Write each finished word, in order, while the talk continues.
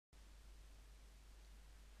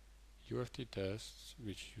UFT tests,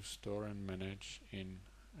 which you store and manage in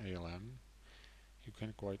ALM, you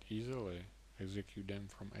can quite easily execute them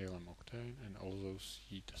from ALM Octane and also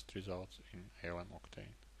see test results in ALM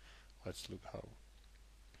Octane. Let's look how.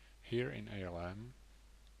 Here in ALM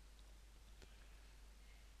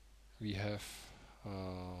we have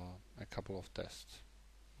a couple of tests,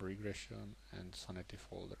 regression and sanity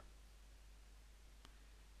folder.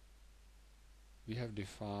 We have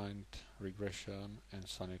defined regression and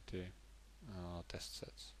sanity test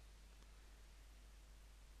sets.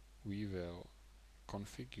 We will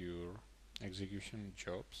configure execution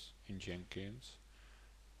jobs in Jenkins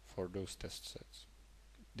for those test sets.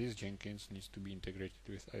 This Jenkins needs to be integrated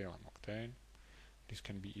with ALM Octane. This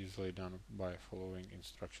can be easily done by following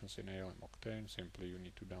instructions in ALM Octane. Simply you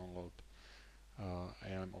need to download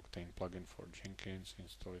ALM Octane plugin for Jenkins,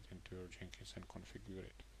 install it into your Jenkins and configure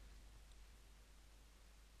it.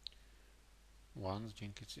 Once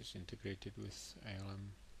Jenkins is integrated with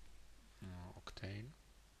ALM Octane,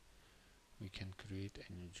 we can create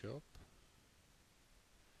a new job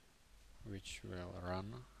which will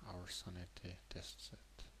run our sanity test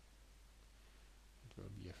set. It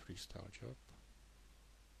will be a freestyle job.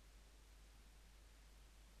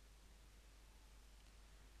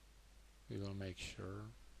 We will make sure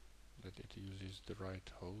that it uses the right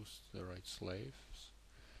host, the right slaves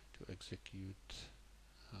to execute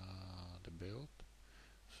the build.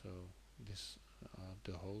 So this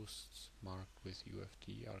the hosts marked with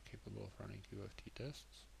UFT are capable of running UFT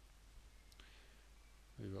tests.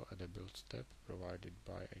 We will add a build step provided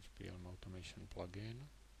by ALM Automation plugin.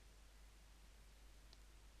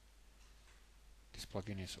 This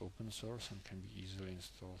plugin is open source and can be easily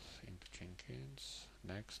installed into Jenkins.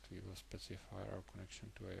 Next, we will specify our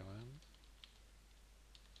connection to ALM.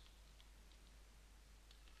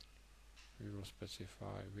 We will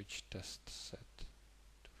specify which test set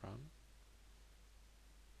to run,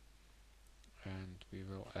 and we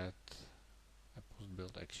will add a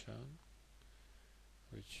post-build action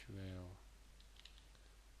which will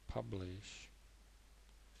publish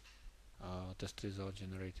test result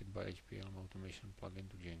generated by ALM Automation plugin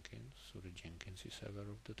to Jenkins, so that Jenkins is aware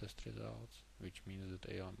of the test results, which means that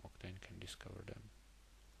ALM Octane can discover them.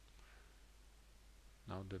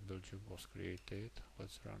 Now the build job was created,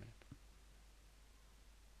 let's run it.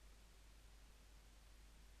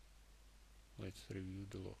 Let's review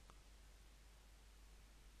the log.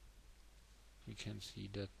 We can see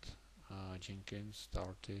that Jenkins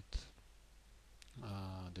started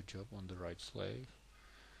the job on the right slave.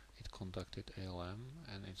 It contacted ALM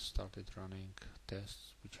and it started running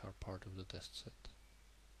tests which are part of the test set.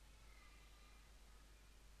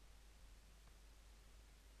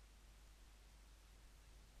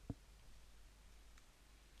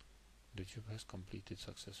 The job has completed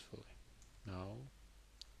successfully. Now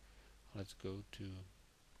let's go to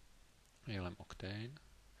ALM Octane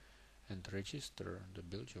and register the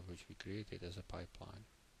build job which we created as a pipeline.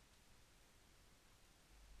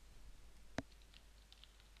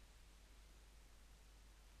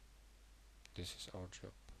 This is our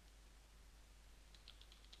job.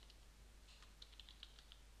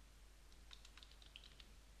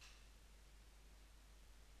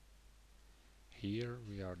 Here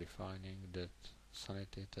we are defining that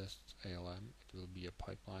sanity tests ALM. It will be a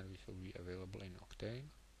pipeline which will be available in Octane,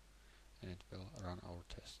 and it will run our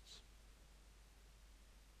tests.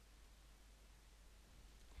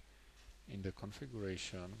 In the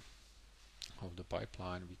configuration of the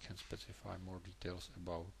pipeline, we can specify more details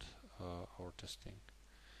about our testing.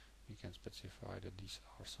 We can specify that these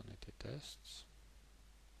are sanity tests,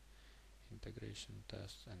 integration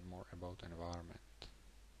tests, and more about environment.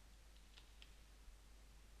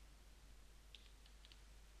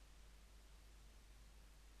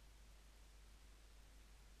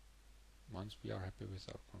 Once we are happy with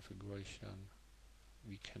our configuration,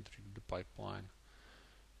 we can trigger the pipeline,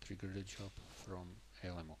 trigger the job from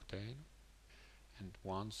ALM Octane, and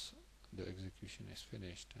once the execution is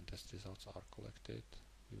finished and test results are collected,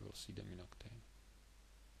 we will see them in Octane.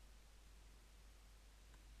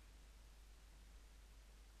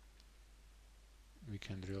 We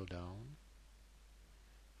can drill down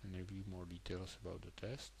and review more details about the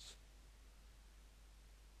tests.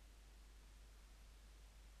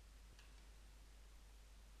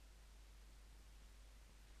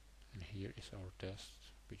 And here is our test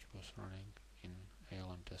which was running in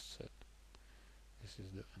ALM test set. This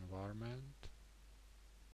is the environment,